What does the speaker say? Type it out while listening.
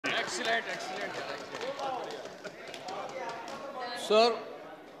Excellent, excellent. Sir,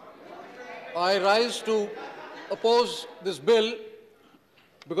 I rise to oppose this bill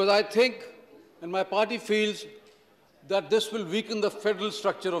because I think and my party feels that this will weaken the federal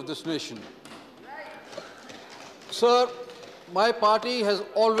structure of this nation. Sir, my party has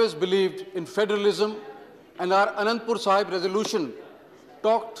always believed in federalism, and our Anandpur Sahib resolution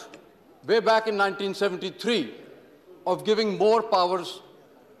talked way back in 1973 of giving more powers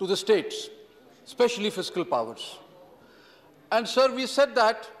to the states, especially fiscal powers. And sir, we said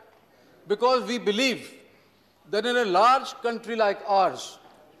that because we believe that in a large country like ours,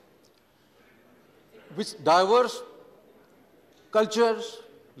 with diverse cultures,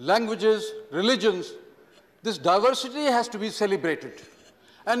 languages, religions, this diversity has to be celebrated.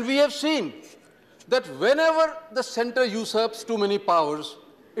 And we have seen that whenever the center usurps too many powers,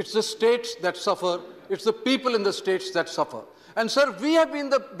 it's the states that suffer, it's the people in the states that suffer. And sir, we have been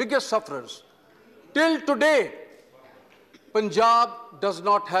the biggest sufferers. Till today, Punjab does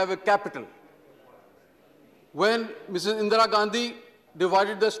not have a capital. When Mrs. Indira Gandhi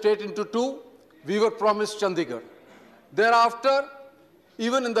divided the state into two, we were promised Chandigarh. Thereafter,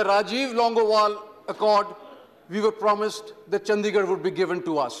 even in the Rajiv Longowal Accord, we were promised that Chandigarh would be given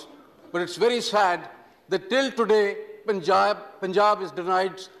to us. But it's very sad that till today, Punjab is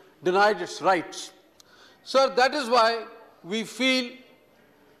denied its rights. Sir, that is why we feel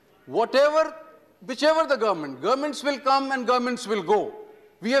whichever the governments will come and governments will go.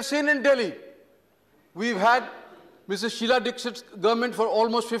 We have seen in Delhi, we've had Mrs. Sheila Dixit's government for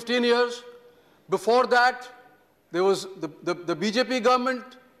almost 15 years. Before that, there was the BJP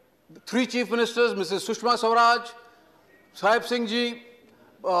government, three chief ministers, Mrs. Sushma Swaraj, Sahib Singh ji,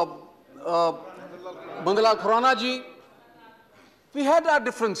 Mandala Khurana ji. We had our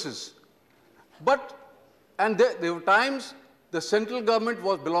differences. And there were times the central government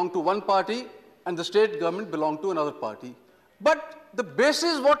belonged to one party and the state government belonged to another party. But the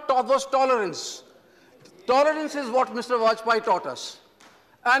basis was tolerance. Tolerance is what Mr. Vajpayee taught us.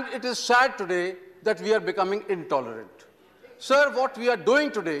 And it is sad today that we are becoming intolerant. Sir, what we are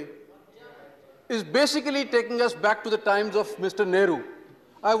doing today is basically taking us back to the times of Mr. Nehru.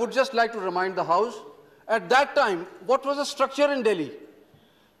 I would just like to remind the House, at that time, what was the structure in Delhi?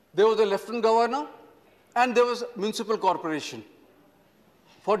 There was a lieutenant governor and there was a municipal corporation.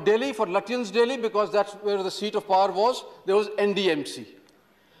 For Delhi, for Lutyens Delhi, because that's where the seat of power was, there was NDMC.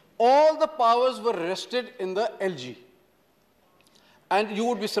 All the powers were rested in the LG. And you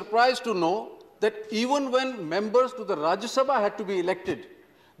would be surprised to know that even when members to the Rajya Sabha had to be elected,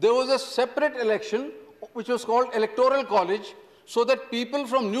 there was a separate election which was called Electoral College, so that people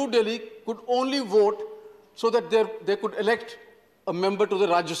from New Delhi could only vote so that they could elect a member to the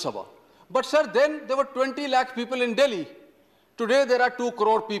Rajya Sabha. But sir, then there were 20 lakh people in Delhi. Today there are 2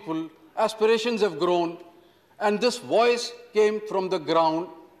 crore people, aspirations have grown, and this voice came from the ground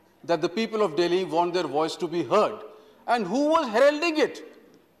that the people of Delhi want their voice to be heard. And who was heralding it?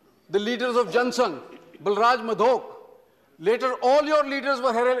 The leaders of Jansangh, Balraj Madhok. Later, all your leaders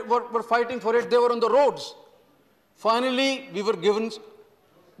were fighting for it. They were on the roads. Finally, we were given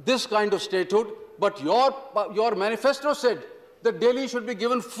this kind of statehood. But your manifesto said that Delhi should be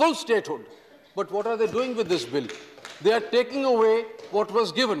given full statehood. But what are they doing with this bill? They are taking away what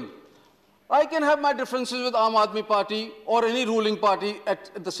was given. I can have my differences with Aam Aadmi Party or any ruling party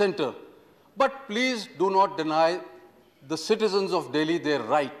at the center. But please do not deny the citizens of Delhi their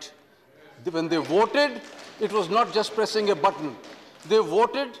right. When they voted, it was not just pressing a button. They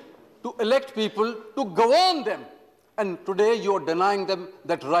voted to elect people to govern them. And today you are denying them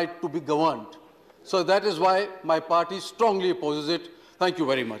that right to be governed. So that is why my party strongly opposes it. Thank you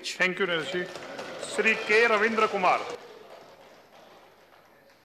very much. Thank you, Naresh. Shri K. Ravindra Kumar.